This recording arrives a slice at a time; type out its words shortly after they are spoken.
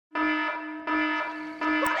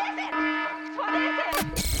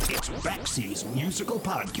Backseas Musical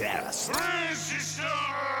Podcast.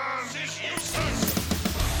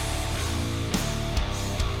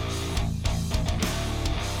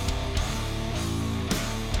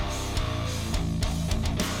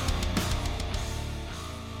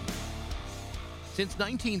 Since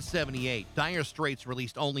 1978, Dire Straits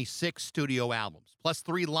released only 6 studio albums, plus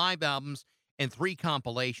 3 live albums and 3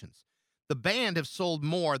 compilations. The band have sold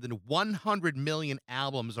more than 100 million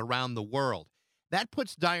albums around the world. That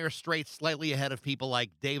puts Dire Straits slightly ahead of people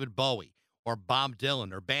like David Bowie or Bob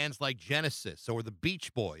Dylan or bands like Genesis or the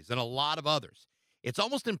Beach Boys and a lot of others. It's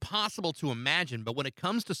almost impossible to imagine, but when it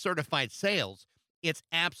comes to certified sales, it's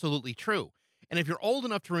absolutely true. And if you're old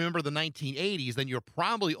enough to remember the 1980s, then you're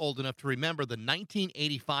probably old enough to remember the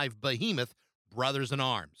 1985 behemoth Brothers in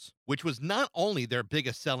Arms, which was not only their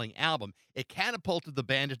biggest selling album, it catapulted the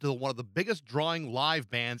band into one of the biggest drawing live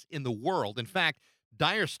bands in the world. In fact,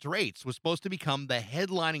 Dire Straits was supposed to become the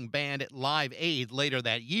headlining band at Live Aid later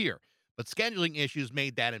that year, but scheduling issues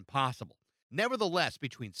made that impossible. Nevertheless,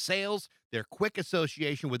 between sales, their quick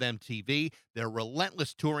association with MTV, their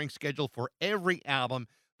relentless touring schedule for every album,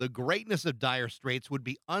 the greatness of Dire Straits would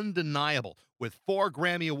be undeniable, with 4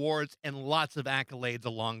 Grammy Awards and lots of accolades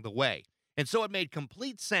along the way. And so it made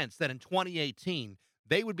complete sense that in 2018,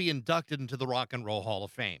 they would be inducted into the Rock and Roll Hall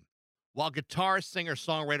of Fame. While guitarist, singer,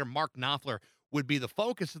 songwriter Mark Knopfler would be the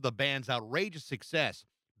focus of the band's outrageous success,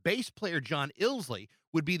 bass player John Illsley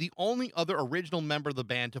would be the only other original member of the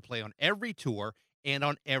band to play on every tour and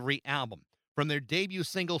on every album. From their debut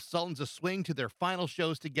single Sultans of Swing to their final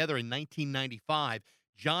shows together in 1995,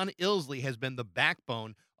 John Illsley has been the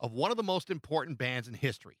backbone of one of the most important bands in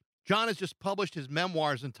history. John has just published his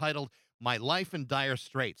memoirs entitled My Life in Dire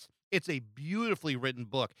Straits. It's a beautifully written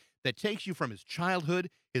book that takes you from his childhood,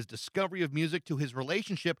 his discovery of music, to his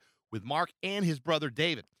relationship with Mark and his brother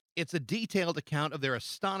David. It's a detailed account of their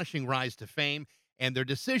astonishing rise to fame and their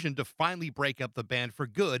decision to finally break up the band for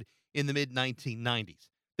good in the mid-1990s.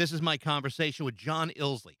 This is my conversation with John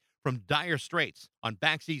Illsley from Dire Straits on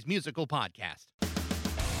Backseas Musical Podcast.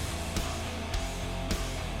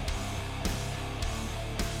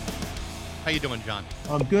 How you doing, John?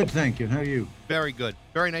 I'm good, thank you. How are you? Very good.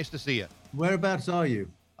 Very nice to see you. Whereabouts are you?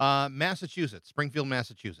 Massachusetts, Springfield,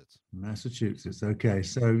 Massachusetts. Massachusetts. Okay,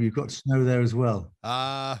 so you've got snow there as well.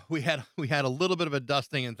 We had a little bit of a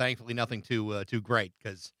dusting, and thankfully nothing too great,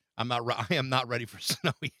 because I am not ready for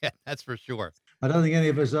snow yet. That's for sure. I don't think any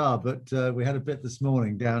of us are, but we had a bit this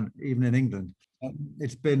morning down, even in England.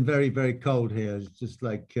 It's been very, very cold here. It's just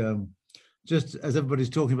like, just as everybody's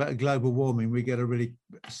talking about global warming, we get a really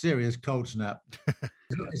serious cold snap.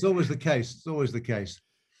 It's always the case. It's always the case.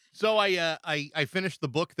 So I finished the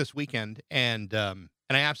book this weekend, and I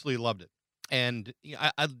absolutely loved it. And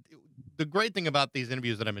the great thing about these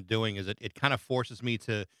interviews that I've been doing is it kind of forces me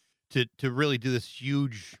to really do this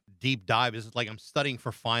huge deep dive. It's like I'm studying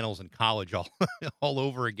for finals in college all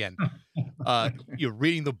over again. You're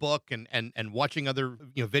reading the book and watching other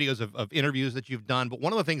videos of interviews that you've done. But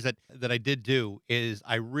one of the things that I did do is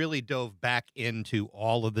I really dove back into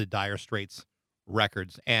all of the Dire Straits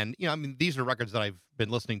records. And these are records that I've been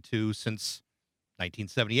listening to since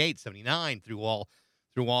 1978, 79 through all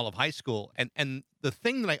of high school. And the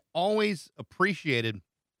thing that I always appreciated,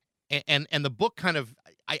 and the book kind of,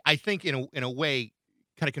 I think in a way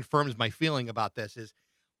kind of confirms my feeling about this, is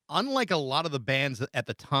unlike a lot of the bands at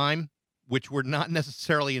the time, which were not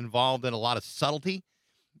necessarily involved in a lot of subtlety,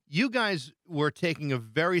 you guys were taking a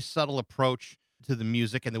very subtle approach to the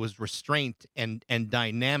music, and there was restraint and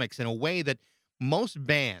dynamics in a way that most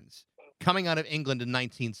bands coming out of England in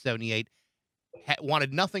 1978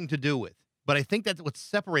 wanted nothing to do with. But I think that's what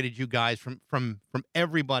separated you guys from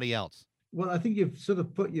everybody else. Well, I think you've sort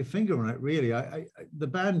of put your finger on it, really. The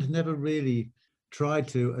band never really tried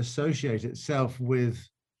to associate itself with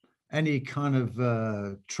any kind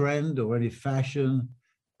of trend or any fashion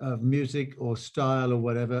of music or style or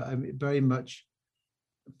whatever. I mean, very much,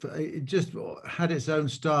 it just had its own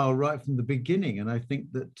style right from the beginning. And I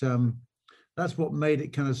think that that's what made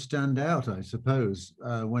it kind of stand out, I suppose,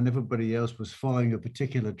 when everybody else was following a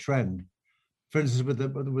particular trend. For instance,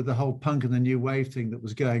 with the whole punk and the new wave thing that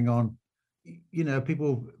was going on,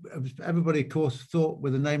 everybody, of course, thought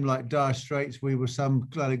with a name like Dire Straits, we were some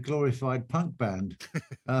kind of glorified punk band.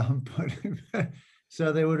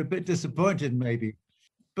 So they were a bit disappointed, maybe.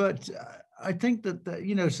 But I think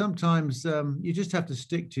that sometimes you just have to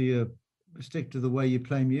stick to the way you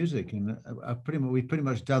play music, and we've pretty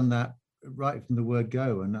much done that right from the word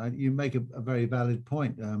go. And you make a very valid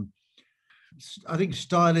point. I think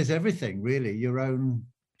style is everything, really. Your own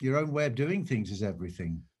way of doing things is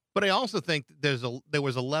everything. But I also think that there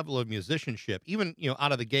was a level of musicianship, even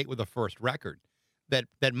out of the gate with the first record, that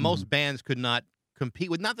Mhm. most bands could not compete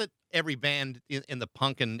with. Not that every band in the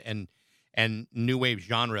punk and new wave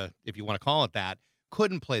genre, if you want to call it that,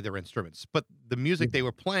 couldn't play their instruments, but the music they Yeah.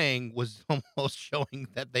 were playing was almost showing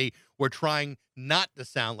that they were trying not to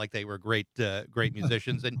sound like they were great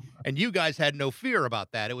musicians, and you guys had no fear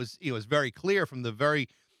about that. It was very clear from the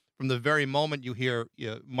very moment you hear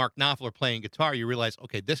Mark Knopfler playing guitar, you realize,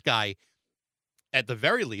 okay, this guy at the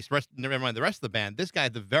very least, never mind the rest of the band, this guy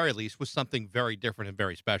at the very least was something very different and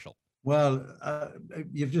very special. Well,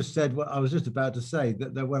 you've just said what I was just about to say,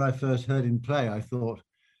 that when I first heard him play, I thought,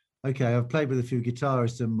 okay, I've played with a few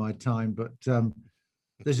guitarists in my time, but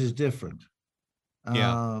this is different,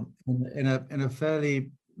 Yeah. in a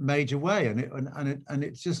fairly major way, and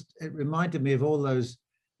it reminded me of all those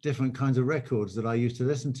different kinds of records that I used to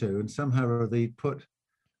listen to, and somehow they put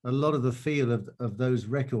a lot of the feel of those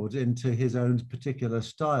records into his own particular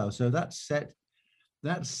style. So that set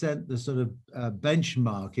the sort of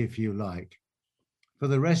benchmark, if you like, for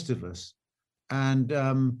the rest of us.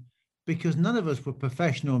 And because none of us were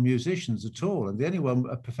professional musicians at all, and the only one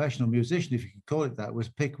a professional musician, if you could call it that, was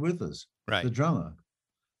Pick Withers, Right. the drummer,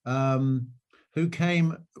 um, who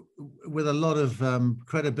came with a lot of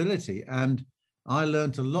credibility. And I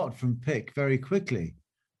learned a lot from Pick very quickly.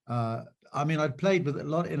 I mean, I'd played with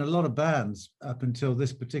in a lot of bands up until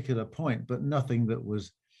this particular point, but nothing that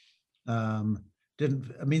was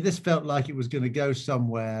didn't. I mean, this felt like it was going to go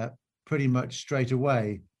somewhere pretty much straight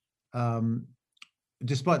away,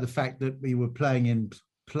 despite the fact that we were playing in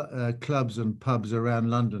clubs and pubs around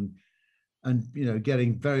London, and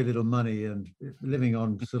getting very little money and living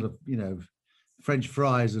on sort of French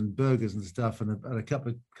fries and burgers and stuff, and a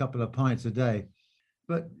couple of pints a day.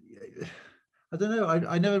 But I don't know.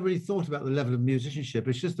 I never really thought about the level of musicianship.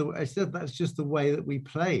 That's just the way that we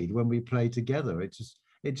played when we played together.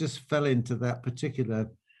 It just fell into that particular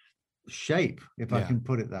shape, if I Yeah. can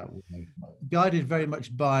put it that way. Guided very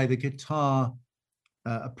much by the guitar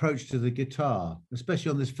approach to the guitar,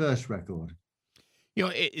 especially on this first record.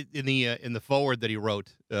 In the forward that he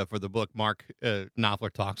wrote for the book, Mark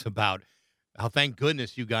Knopfler talks about how thank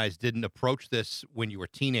goodness you guys didn't approach this when you were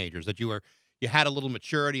teenagers. That you had a little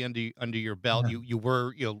maturity under your belt. Yeah. You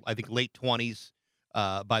were I think late 20s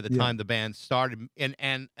by the Yeah. time the band started,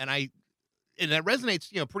 and that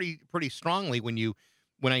resonates pretty strongly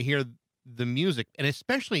when I hear the music, and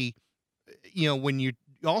especially when you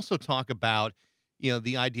also talk about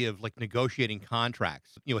the idea of like negotiating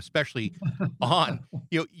contracts, especially on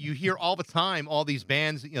you hear all the time all these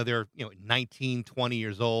bands, they're 19, 20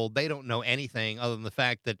 years old, they don't know anything other than the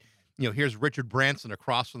fact that here's Richard Branson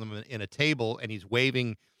across from them in a table, and he's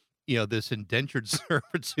waving this indentured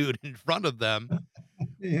servitude in front of them.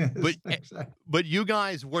 Yes, but exactly. but you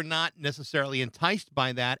guys were not necessarily enticed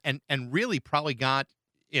by that, and really probably got,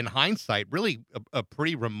 in hindsight, really a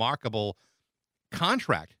pretty remarkable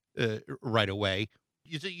contract right away.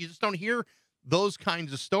 You just don't hear those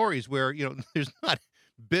kinds of stories where there's not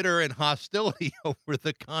bitter and hostility over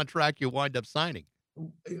the contract you wind up signing.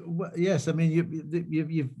 Well, yes, I mean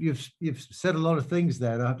you've said a lot of things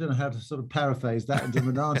there. I don't know how to sort of paraphrase that into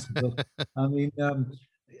an answer, but I mean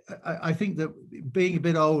I think that being a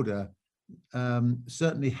bit older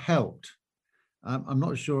certainly helped. I'm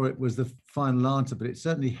not sure it was the final answer, but it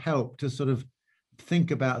certainly helped to sort of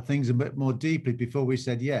think about things a bit more deeply before we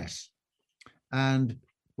said yes. And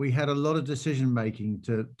we had a lot of decision making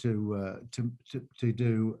to do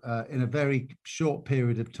in a very short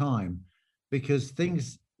period of time, because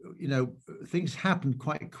things happened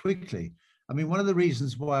quite quickly. I mean, one of the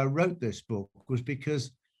reasons why I wrote this book was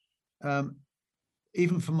because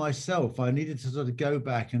even for myself, I needed to sort of go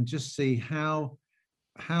back and just see how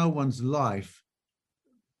one's life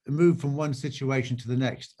moved from one situation to the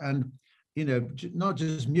next, and not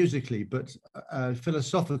just musically, but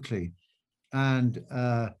philosophically and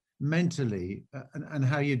mentally, and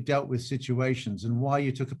how you dealt with situations and why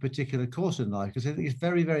you took a particular course in life. Because I think it's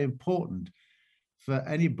very, very important for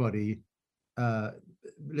anybody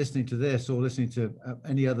listening to this or listening to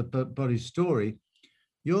any other body's story.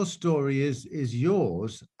 Your story is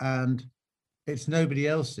yours, and it's nobody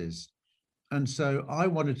else's. And so I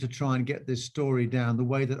wanted to try and get this story down the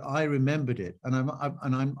way that I remembered it, and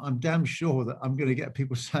I'm damn sure that I'm going to get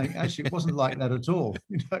people saying, actually, it wasn't like that at all.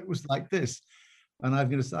 It was like this. And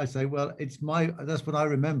I say, well, that's what I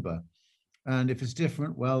remember. And if it's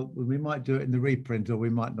different, well, we might do it in the reprint, or we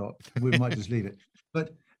might not. We might just leave it.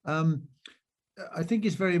 But I think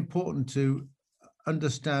it's very important to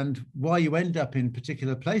understand why you end up in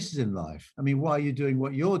particular places in life. I mean, why are you doing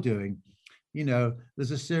what you're doing?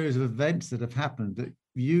 There's a series of events that have happened that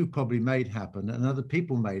you probably made happen and other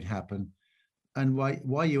people made happen, and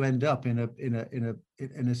why you end up in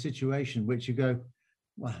a situation which you go,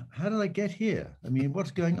 well, how did I get here? I mean,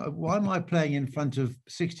 what's going on? Why am I playing in front of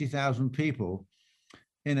 60,000 people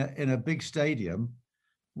in a big stadium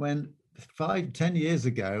when 5-10 years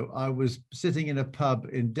ago I was sitting in a pub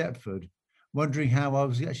in Deptford wondering how I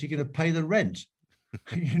was actually going to pay the rent?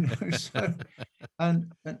 So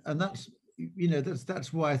and that's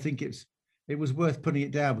that's why I think it was worth putting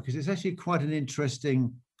it down, because it's actually quite an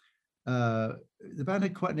interesting the band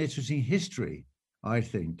had quite an interesting history, I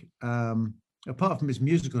think. Apart from its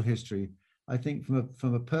musical history, I think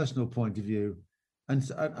from a personal point of view,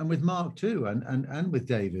 and with Mark too, and with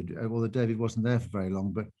David, although David wasn't there for very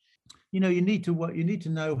long, but you need to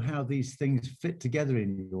know how these things fit together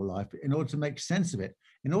in your life in order to make sense of it,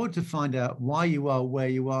 in order to find out why you are where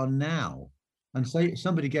you are now. And so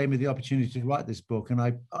somebody gave me the opportunity to write this book, and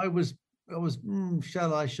I was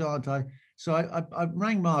shall I, shan't I? So I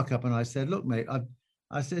rang Mark up and I said, look, mate,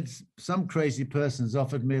 I said, some crazy person's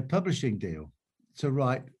offered me a publishing deal to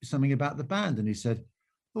write something about the band. And he said,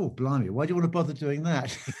 oh, blimey, why do you want to bother doing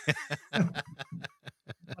that? I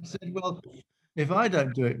said, well, if I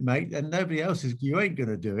don't do it, mate, then you ain't going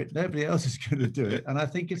to do it. Nobody else is going to do it. And I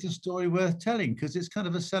think it's a story worth telling, because it's kind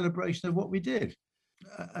of a celebration of what we did.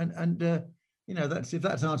 That's, if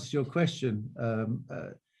that answers your question.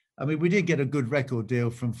 I mean, we did get a good record deal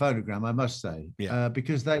from Phonogram, I must say,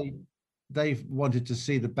 because they wanted to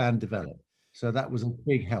see the band develop. So that was a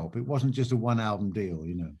big help. It wasn't just a one album deal,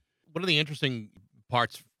 One of the interesting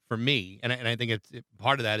parts for me, and I think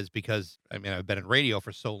part of that is because, I mean, I've been in radio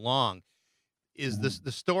for so long, is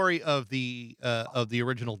the story of the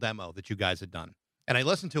original demo that you guys had done. And I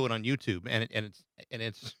listened to it on YouTube, and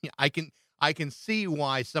it's I can see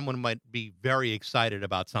why someone might be very excited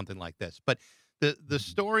about something like this. But the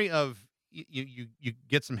story of you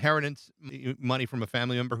get some inheritance money from a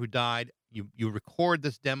family member who died, you record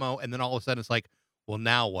this demo, and then all of a sudden it's like, well,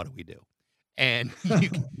 now what do we do? And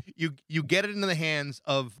you get it into the hands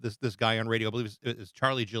of this guy on radio. I believe it's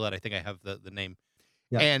Charlie Gillette. I think I have the name.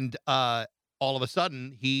 Yeah. And all of a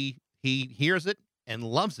sudden he hears it and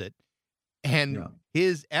loves it, and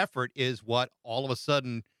his effort is what all of a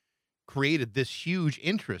sudden created this huge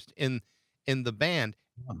interest in the band.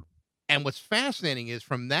 Yeah. And what's fascinating is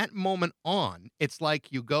from that moment on, it's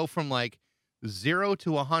like you go from like 0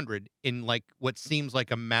 to 100 in like what seems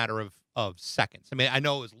like a matter of seconds. I mean, I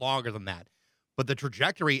know it was longer than that, but the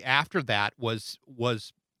trajectory after that was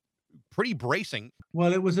pretty bracing.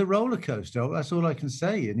 Well, it was a roller coaster. That's all I can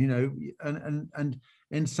say. And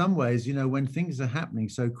in some ways, when things are happening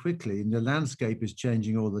so quickly and the landscape is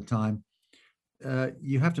changing all the time,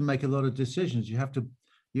 you have to make a lot of decisions. You have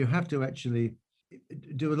to actually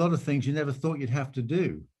do a lot of things you never thought you'd have to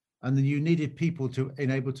do. And then you needed people to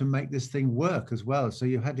enable to make this thing work as well. So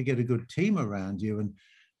you had to get a good team around you. And,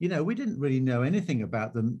 we didn't really know anything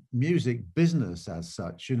about the music business as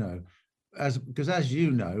such, because as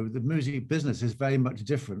you know, the music business is very much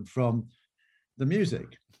different from the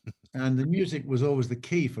music. And the music was always the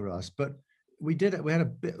key for us. But we had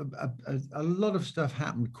a lot of stuff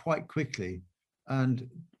happened quite quickly. And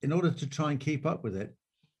in order to try and keep up with it,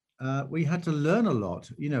 we had to learn a lot.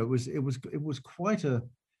 It was quite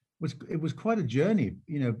a journey.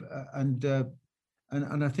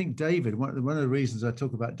 And I think David, one of the reasons I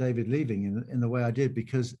talk about David leaving in the way I did,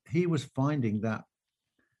 because he was finding that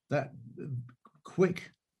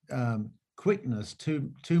quickness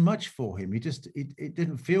too much for him. It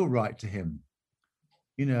didn't feel right to him.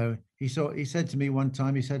 He said to me one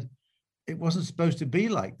time, he said, it wasn't supposed to be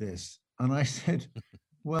like this. And I said,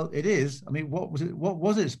 well, it is. I mean, what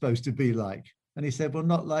was it supposed to be like? And he said, well,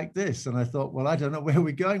 not like this. And I thought, well, I don't know where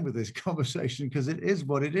we're going with this conversation, because it is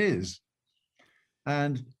what it is.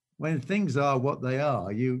 And when things are what they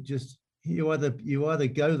are, you either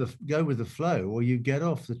go with the flow or you get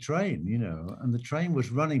off the train, and the train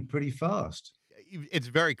was running pretty fast. It's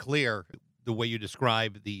very clear the way you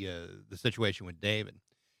describe the situation with David,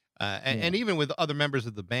 and even with other members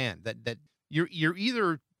of the band, that you're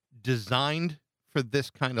either designed for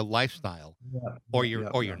this kind of lifestyle, or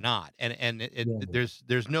you're not, and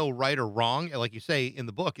there's no right or wrong. Like you say in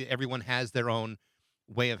the book, everyone has their own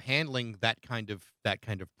way of handling that kind of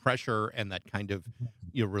pressure and that kind of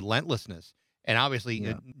relentlessness. And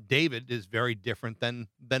obviously, David is very different than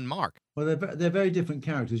Mark. Well, they're very different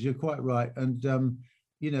characters. You're quite right, and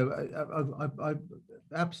I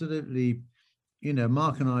absolutely,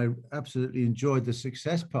 Mark and I absolutely enjoyed the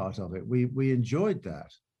success part of it. We enjoyed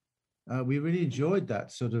that. We really enjoyed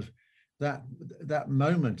that sort of that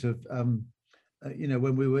moment of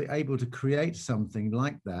when we were able to create something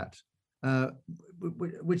like that, uh,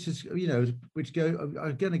 which is, you know, which go,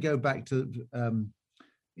 I'm going to go back to,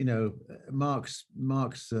 you know, Mark's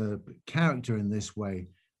character in this way,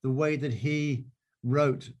 the way that he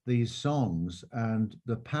wrote these songs and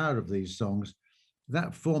the power of these songs,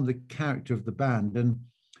 that formed the character of the band. And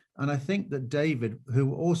I think that David,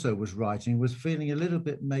 who also was writing, was feeling a little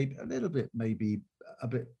bit, maybe a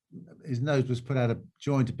bit, his nose was put out of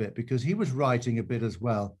joint a bit, because he was writing a bit as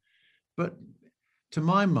well. But to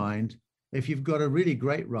my mind, if you've got a really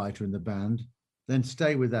great writer in the band, then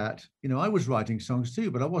stay with that. You know, I was writing songs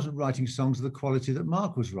too, but I wasn't writing songs of the quality that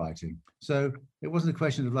Mark was writing. So it wasn't a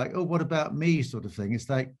question of like, oh, what about me, sort of thing. It's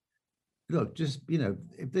like, look, just, you know,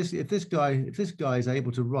 if this guy is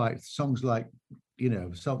able to write songs like, you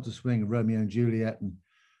know, Salt to Swing, Romeo and Juliet, and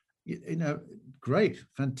you know, great,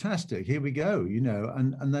 fantastic, here we go, you know,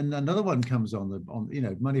 and then another one comes on you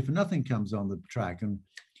know, Money for Nothing comes on the track, and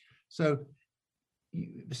so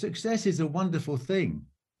success is a wonderful thing.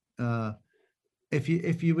 If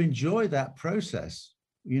you enjoy that process,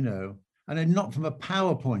 you know, and then not from a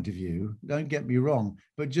power point of view, don't get me wrong,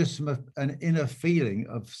 but just from an inner feeling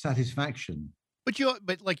of satisfaction.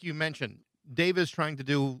 But like you mentioned, Dave is trying to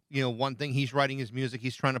do, you know, one thing. He's writing his music.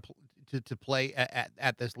 He's trying to play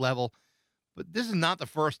at this level. But this is not the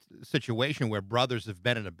first situation where brothers have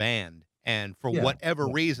been in a band, and for Yeah, whatever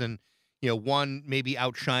yeah. reason, you know, one maybe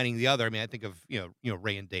outshining the other. I mean, I think of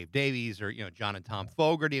Ray and Dave Davies, or John and Tom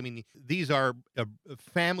Fogerty. I mean, these are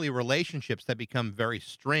family relationships that become very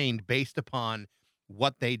strained based upon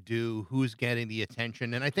what they do, who's getting the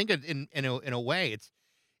attention, and I think in a way,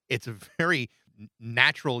 it's a very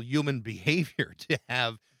natural human behavior to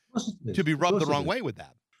have Of course it to is. be Of rubbed the course it wrong is. way with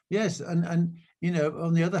that. Yes, and you know,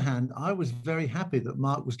 on the other hand, I was very happy that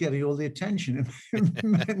Mark was getting all the attention. It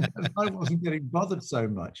meant that I wasn't getting bothered so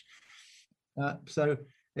much. So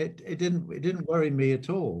it didn't worry me at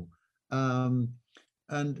all. Um,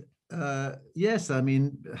 and yes, I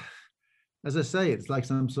mean, as I say, it's like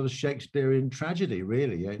some sort of Shakespearean tragedy,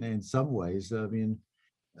 really, in some ways. I mean,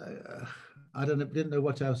 uh, I didn't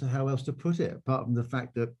know how else to put it, apart from the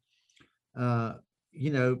fact that uh,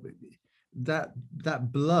 you know,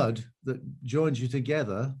 that blood that joins you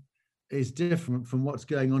together is different from what's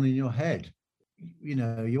going on in your head. You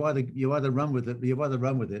know, you either run with it,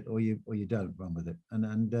 or you don't run with it.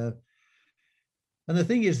 And the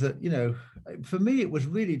thing is that, you know, for me it was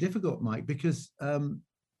really difficult, Mike, because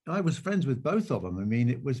I was friends with both of them. I mean,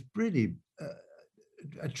 it was really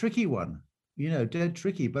a tricky one, you know, dead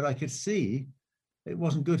tricky. But I could see it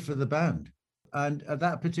wasn't good for the band. And at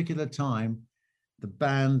that particular time, the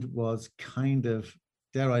band was kind of,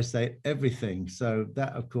 dare I say, everything. So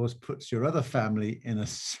that, of course, puts your other family in a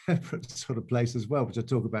separate sort of place as well, which I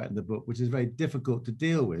talk about in the book, which is very difficult to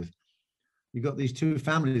deal with. You've got these two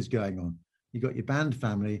families going on. You've got your band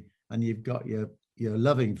family, and you've got your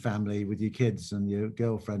loving family with your kids and your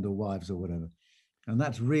girlfriend or wives or whatever. And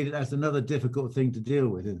that's another difficult thing to deal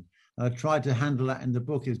with. And I tried to handle that in the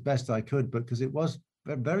book as best I could, because it was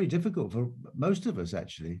very difficult for most of us,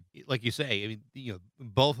 actually. Like you say, I mean,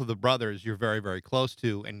 both of the brothers you're very, very close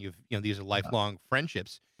to, and these are lifelong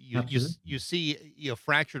friendships. You see,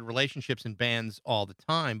 fractured relationships in bands all the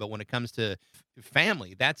time, but when it comes to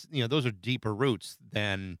family, that's, those are deeper roots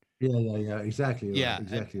than. Yeah. Exactly right. Yeah.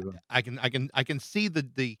 Exactly right. I can see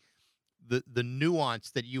the nuance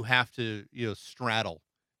that you have to, straddle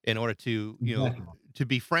in order to, Exactly. to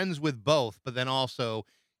be friends with both, but then also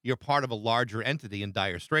you're part of a larger entity in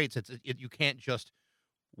dire straits. You can't just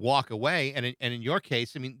walk away. And in your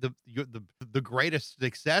case, I mean, the greatest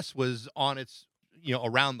success was on its,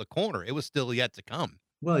 around the corner. It was still yet to come.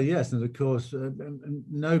 Well, yes, and of course,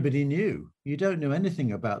 nobody knew. You don't know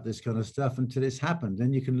anything about this kind of stuff until it's happened.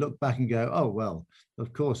 Then you can look back and go, "Oh well,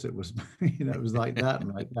 of course it was." It was like that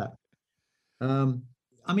and like that.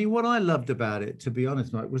 I mean, what I loved about it, to be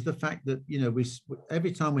honest, Mike, was the fact that we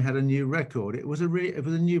every time we had a new record, it was a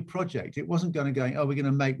new project. It wasn't going, "Oh, we're going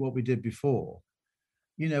to make what we did before."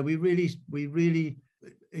 We really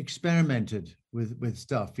experimented with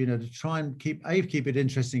stuff, to try and keep it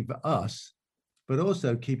interesting for us, but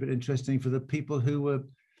also keep it interesting for the people who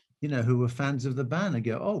were fans of the band, and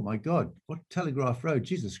go, "Oh my God, what Telegraph Road?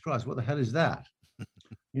 Jesus Christ, what the hell is that?"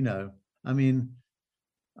 I mean,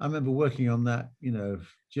 I remember working on that,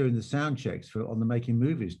 during the sound checks on the Making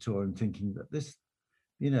Movies tour, and thinking that this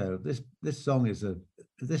song is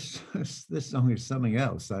this song is something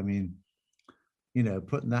else. I mean,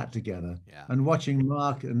 putting that together, Yeah. and watching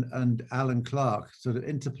Mark and Alan Clark sort of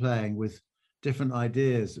interplaying with different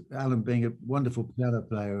ideas. Alan being a wonderful piano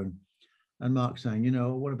player, and Mark saying,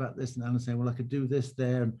 "What about this?" And Alan saying, "Well, I could do this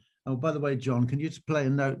there." And, "Oh, by the way, John, can you just play a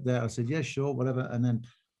note there?" I said, "Yeah, sure, whatever." And then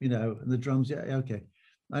and the drums, yeah, okay.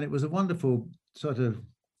 And it was a wonderful sort of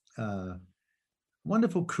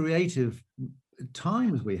wonderful creative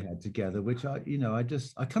times we had together, which I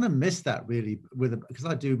kind of miss that really because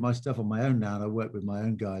I do my stuff on my own now and I work with my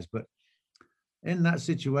own guys. But in that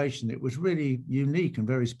situation, it was really unique and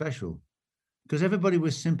very special because everybody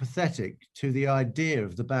was sympathetic to the idea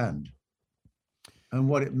of the band and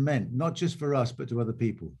what it meant, not just for us, but to other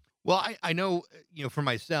people. Well, I know, for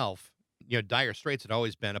myself, Dire Straits had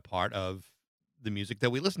always been a part of the music that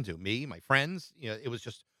we listened to. Me, my friends, it was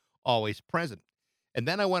just always present. And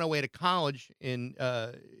then I went away to college and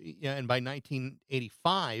by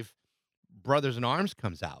 1985, Brothers in Arms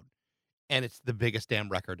comes out, and it's the biggest damn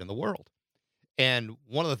record in the world. And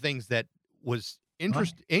one of the things that was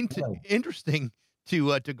interesting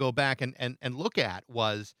to go back and look at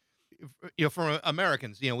was, for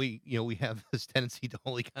Americans, we have this tendency to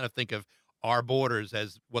only kind of think of our borders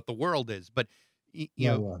as what the world is. But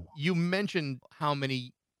you mentioned how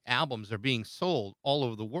many albums are being sold all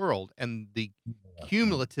over the world, and the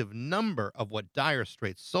cumulative number of what Dire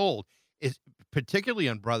Straits sold is, particularly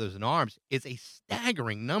on Brothers in Arms, is a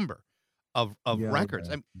staggering number of records.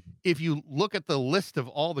 I mean, if you look at the list of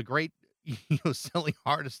all the great selling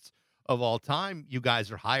artists of all time, you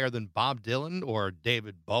guys are higher than Bob Dylan or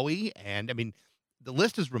David Bowie, and I mean, the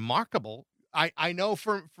list is remarkable. I know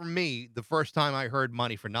for me, the first time I heard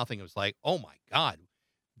Money for Nothing, it was like, oh my God,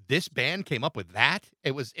 this band came up with that.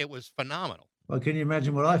 It was phenomenal. Well, can you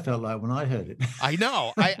imagine what I felt like when I heard it? I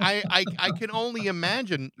know. I can only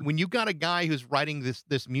imagine when you got a guy who's writing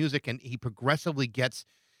this music and he progressively gets,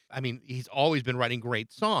 I mean, he's always been writing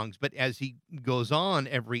great songs, but as he goes on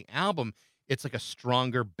every album, it's like a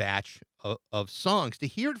stronger batch of songs. To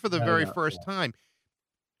hear it for the very first time,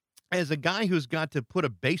 as a guy who's got to put a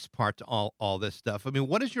bass part to all this stuff, I mean,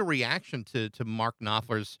 what is your reaction to Mark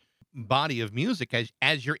Knopfler's body of music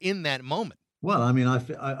as you're in that moment? Well, I mean,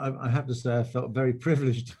 I have to say I felt very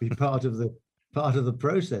privileged to be part of the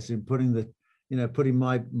process in putting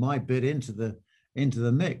my bit into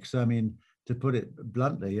the mix. I mean, to put it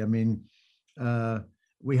bluntly, I mean,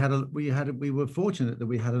 we were fortunate that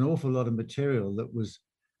we had an awful lot of material that was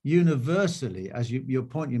universally, as your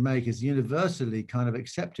point you make, is universally kind of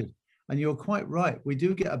accepted. And you're quite right. We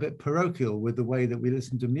do get a bit parochial with the way that we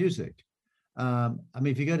listen to music. I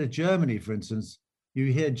mean, if you go to Germany, for instance,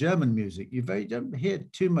 you hear German music. You don't hear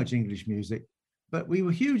too much English music, but we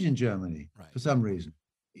were huge in Germany for some reason.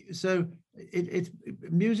 So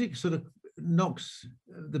music sort of knocks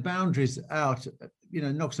the boundaries out,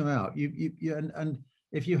 knocks them out. And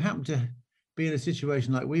if you happen to be in a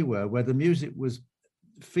situation like we were, where the music was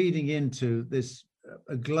feeding into this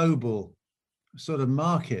a global sort of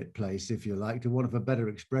marketplace, if you like, to want of a better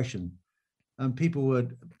expression, and people were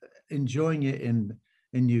enjoying it in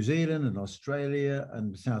New Zealand and Australia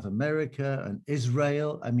and South America and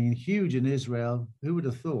Israel. I mean, huge in Israel. Who would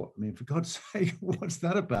have thought? I mean, for God's sake, what's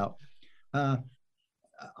that about? I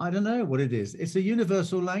don't know what it is. It's a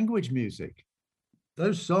universal language, music.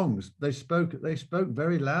 Those songs, they spoke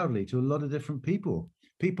very loudly to a lot of different people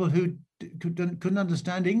who couldn't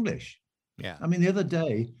understand English. Yeah. I mean, the other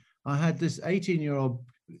day, I had this 18-year-old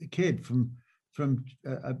kid from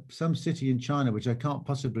some city in China, which I can't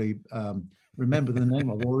possibly remember the name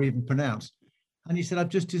of or even pronounce. And he said, "I've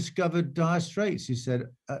just discovered Dire Straits." He said,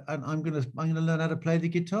 "And I'm gonna learn how to play the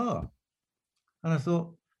guitar." And I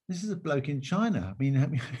thought, this is a bloke in China. I mean,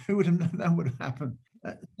 who would have known that would happen?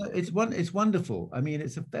 It's wonderful. I mean,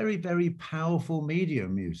 it's a very, very powerful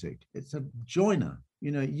medium, music. It's a joiner.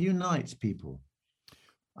 It unites people.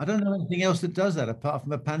 I don't know anything else that does that apart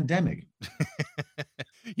from a pandemic.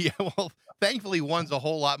 Yeah, well, thankfully, one's a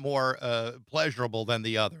whole lot more pleasurable than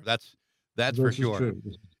the other. That's for sure. True.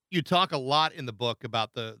 You talk a lot in the book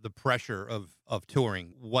about the pressure of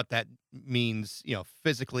touring, what that means,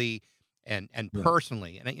 physically and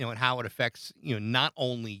personally, and and how it affects not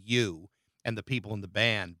only you and the people in the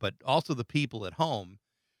band, but also the people at home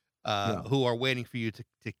who are waiting for you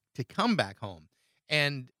to come back home.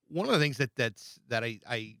 And one of the things that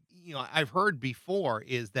I've heard before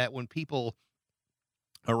is that when people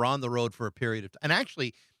are on the road for a period of time, and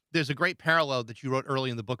actually there's a great parallel that you wrote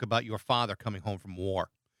early in the book about your father coming home from war,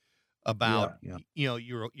 about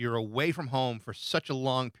you're away from home for such a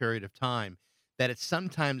long period of time that it's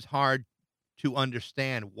sometimes hard to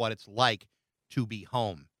understand what it's like to be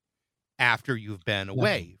home after you've been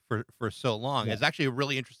away for so long. It's actually a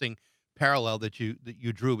really interesting parallel that you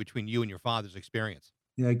drew between you and your father's experience.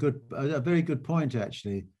 Yeah, a very good point,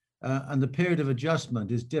 actually. And the period of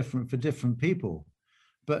adjustment is different for different people.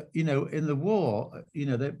 But in the war,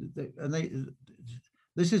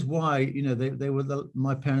 this is why, you know, they were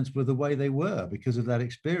my parents were the way they were, because of that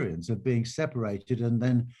experience of being separated and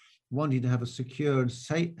then wanting to have a secure and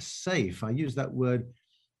safe. I use that word,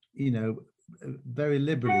 you know, very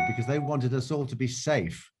liberally, because they wanted us all to be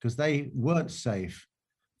safe, because they weren't safe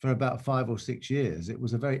for about 5 or 6 years. It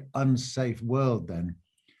was a very unsafe world then.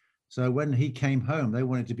 So when he came home, they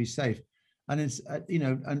wanted to be safe. And it's, you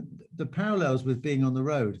know, and the parallels with being on the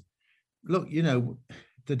road, look, you know,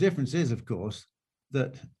 the difference is, of course,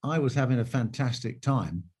 that I was having a fantastic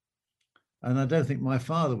time. And I don't think my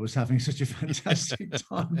father was having such a fantastic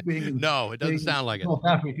time being in, No, it doesn't sound like it. North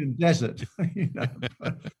African desert, you know,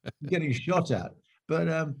 getting shot at.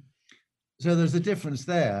 But so there's a difference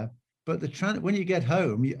there. But when you get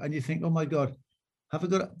home and you think, oh my God, have I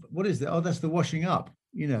got, what is that? Oh, that's the washing up.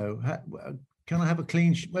 You know, can I have a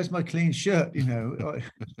clean? Where's my clean shirt? You know,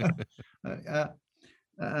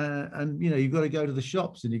 and you know, you've got to go to the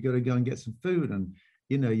shops and you've got to go and get some food, and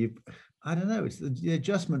you know, I don't know, it's the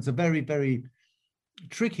adjustments are very, very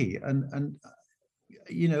tricky, and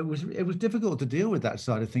you know, it was difficult to deal with that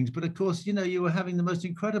side of things. But of course, you know, you were having the most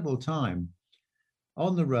incredible time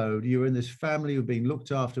on the road. You were in this family, you were being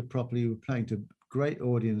looked after properly, you were playing to great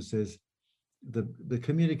audiences. The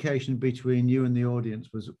communication between you and the audience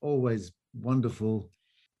was always wonderful.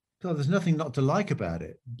 God, there's nothing not to like about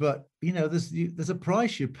it. But you know, there's a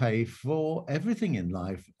price you pay for everything in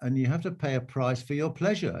life, and you have to pay a price for your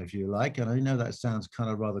pleasure, if you like. And I know that sounds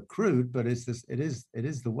kind of rather crude, but it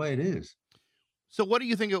is the way it is. So what do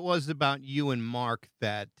you think it was about you and Mark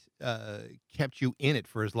that kept you in it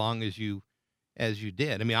for as long as you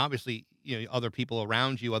did? I mean, obviously, you know, other people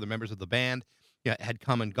around you, other members of the band, you know, had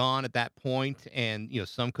come and gone at that point, and you know,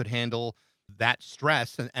 some could handle that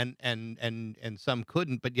stress, and some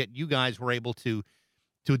couldn't. But yet, you guys were able to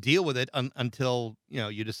deal with it until you know,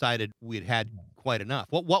 you decided we'd had quite enough.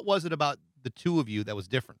 What was it about the two of you that was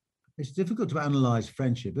different? It's difficult to analyze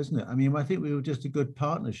friendship, isn't it? I mean, I think we were just a good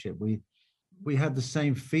partnership. We had the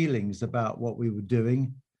same feelings about what we were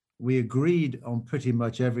doing. We agreed on pretty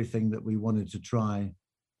much everything that we wanted to try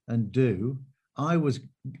and do. I was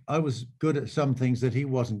good at some things that he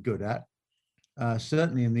wasn't good at.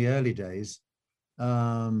 Certainly in the early days, you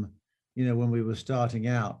know, when we were starting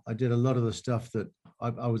out, I did a lot of the stuff that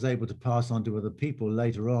I was able to pass on to other people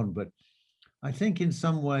later on. But I think in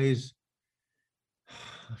some ways,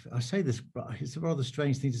 I say this, it's a rather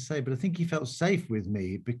strange thing to say, but I think he felt safe with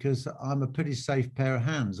me because I'm a pretty safe pair of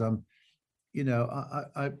hands. You know,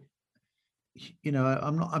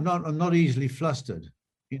 I'm not easily flustered,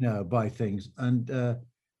 you know, by things. And,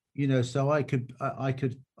 you know, so I could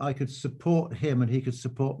support him and he could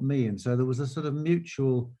support me. And so there was a sort of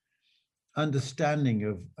mutual understanding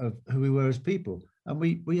of who we were as people. And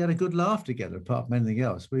we had a good laugh together, apart from anything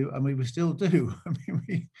else. We still do. I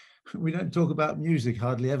mean, we don't talk about music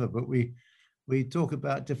hardly ever, but we talk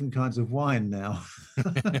about different kinds of wine now.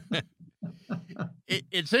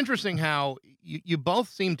 It's interesting how you both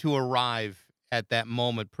seem to arrive at that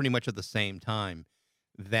moment pretty much at the same time,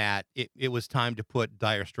 that it was time to put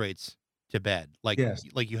Dire Straits to bed. Like, yes.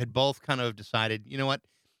 Like you had both kind of decided, you know what,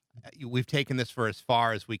 we've taken this for as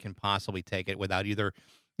far as we can possibly take it without either,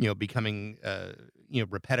 you know, becoming, you know,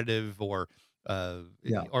 repetitive or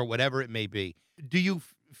whatever it may be. Do you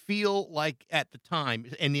feel like at the time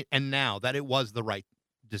and now that it was the right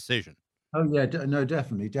decision? Oh yeah, no,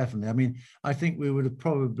 definitely. I mean, I think we would have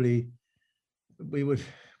probably,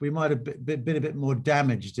 we might have been a bit more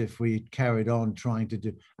damaged if we carried on trying to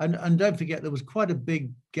do. And don't forget, there was quite a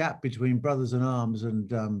big gap between Brothers in Arms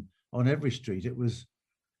and On Every Street. It was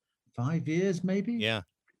 5 years, maybe. Yeah.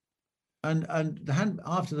 And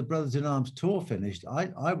after the Brothers in Arms tour finished,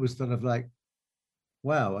 I was sort of like,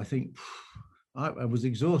 wow, I think I was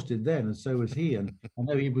exhausted then, and so was he. And I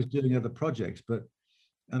know he was doing other projects,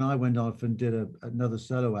 and I went off and did another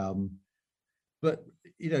solo album. But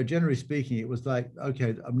you know, generally speaking, it was like,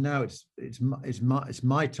 okay, now it's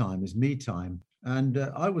my time, it's me time. And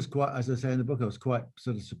I was quite, as I say in the book, I was quite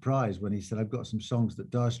sort of surprised when he said, I've got some songs that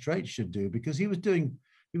Dire Straits should do, because he was doing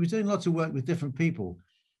lots of work with different people,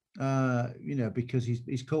 you know, because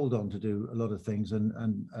he's called on to do a lot of things,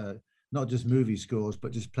 and not just movie scores,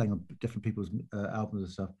 but just playing on different people's albums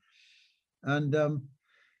and stuff. And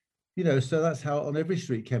you know, so that's how On Every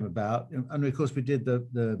Street came about. And of course, we did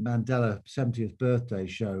the Mandela 70th birthday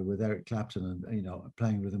show with Eric Clapton, and you know,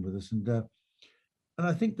 playing rhythm with us. And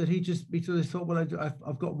I think that he sort of thought, well,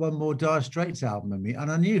 I've got one more Dire Straits album in me. And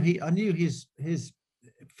I knew his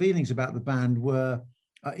feelings about the band were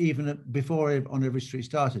even before On Every Street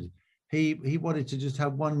started. He wanted to just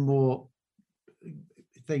have one more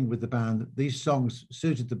thing with the band. These songs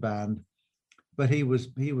suited the band, but he was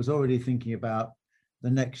already thinking about the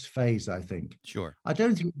next phase, I think. Sure. I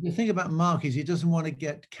don't think the thing about Mark is he doesn't want to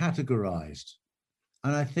get categorized.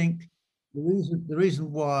 And I think the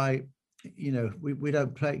reason why, we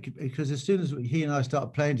don't play, because as soon as he and I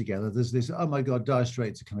start playing together, there's this, oh my God, Dire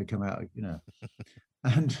Straits are going to come out,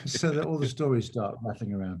 and so that all the stories start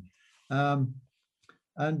rattling around.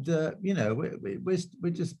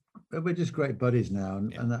 We're just great buddies now,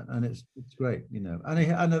 and it's great,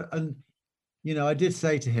 And I did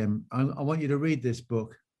say to him, I want you to read this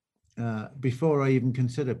book before I even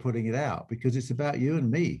consider putting it out, because it's about you and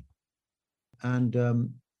me. And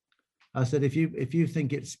I said, if you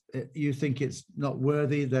think it's not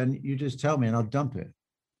worthy, then you just tell me and I'll dump it.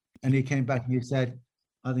 And he came back and he said,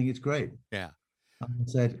 I think it's great. Yeah. I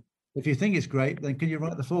said, if you think it's great, then can you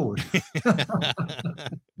write the foreword?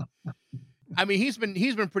 I mean, he's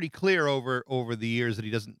been pretty clear over the years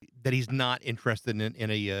that he's not interested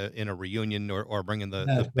in a reunion or bringing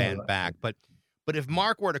the band back. But if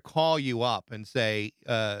Mark were to call you up and say,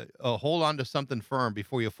 hold on to something firm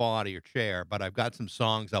before you fall out of your chair, but I've got some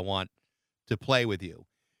songs I want to play with you,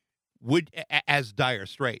 as Dire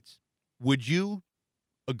Straits, would you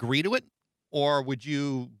agree to it, or would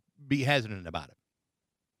you be hesitant about it?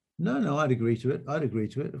 No, I'd agree to it.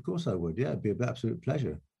 Of course I would. Yeah, it'd be an absolute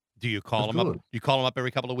pleasure. Do you call him up? You call him up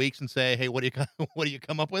every couple of weeks and say, "Hey, what do you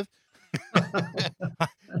come up with?"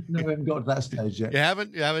 No, we haven't got to that stage yet. You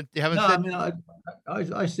haven't. No, said... I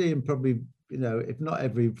mean, I see him probably, if not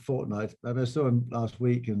every fortnight. I mean, I saw him last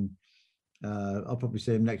week, and I'll probably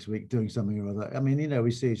see him next week doing something or other. I mean,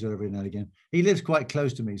 we see each other every now and again. He lives quite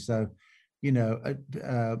close to me, so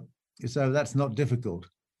so that's not difficult.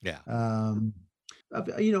 Yeah.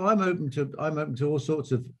 I'm open to all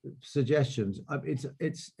sorts of suggestions.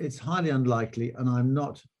 It's highly unlikely, and I'm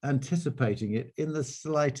not anticipating it in the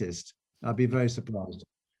slightest. I'd be very surprised.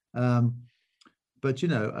 But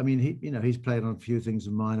I mean, he's played on a few things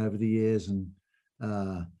of mine over the years, and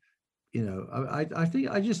I think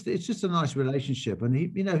it's just a nice relationship, and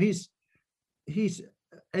he's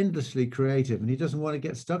endlessly creative, and he doesn't want to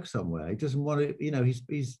get stuck somewhere. He doesn't want to,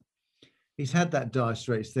 he's had that Dire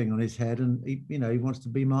Straits thing on his head, and he wants to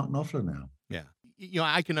be Mark Knopfler now. Yeah.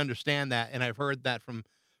 I can understand that. And I've heard that from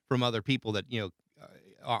other people that,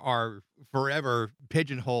 are forever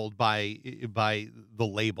pigeonholed by the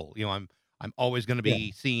label. I'm always going to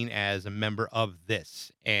be seen as a member of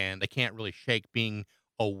this, and I can't really shake being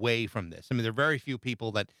away from this. I mean, there are very few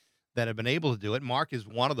people that have been able to do it. Mark is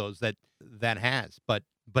one of those that has, but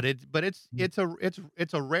it's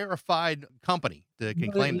a rarefied company that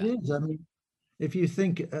can claim that. It is. I mean, if you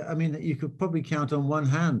think, you could probably count on one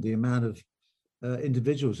hand the amount of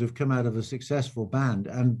individuals who've come out of a successful band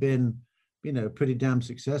and been, pretty damn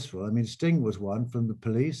successful. I mean, Sting was one from the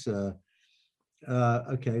Police.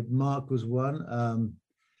 Mark was one.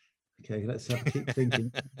 Let's keep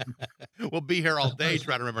thinking. We'll be here all day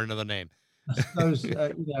trying to remember another name. I suppose,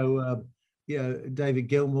 David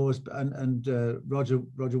Gilmour and Roger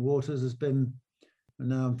Waters has been. And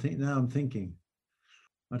now I'm thinking.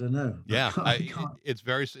 I don't know. Yeah, it's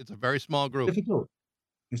a very small group.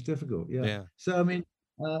 It's difficult. Yeah. So I mean,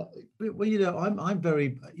 I'm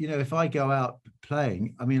very, if I go out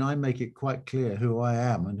playing, I mean, I make it quite clear who I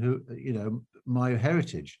am and who, my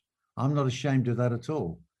heritage. I'm not ashamed of that at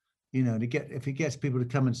all. If it gets people to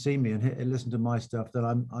come and see me and listen to my stuff, then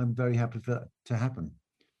I'm very happy for that to happen.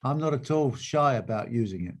 I'm not at all shy about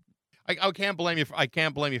using it. I can't blame you. I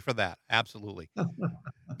can't blame you for that. Absolutely.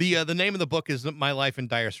 The name of the book is My Life in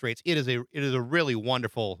Dire Straits. It is a really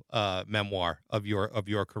wonderful memoir of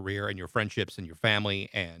your career and your friendships and your family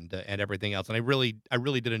and everything else. And I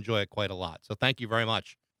really did enjoy it quite a lot. So thank you very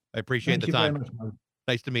much. I appreciate the time. Thank you very much.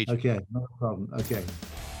 Nice to meet you. Okay, no problem. Okay.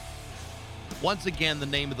 Once again, the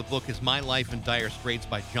name of the book is My Life in Dire Straits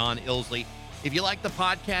by John Illsley. If you like the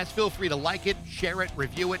podcast, feel free to like it, share it,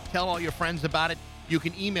 review it, tell all your friends about it. You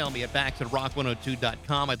can email me at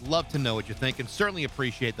bax@rock102.com. I'd love to know what you think and certainly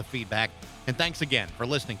appreciate the feedback. And thanks again for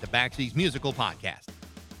listening to Baxi's Musical Podcast.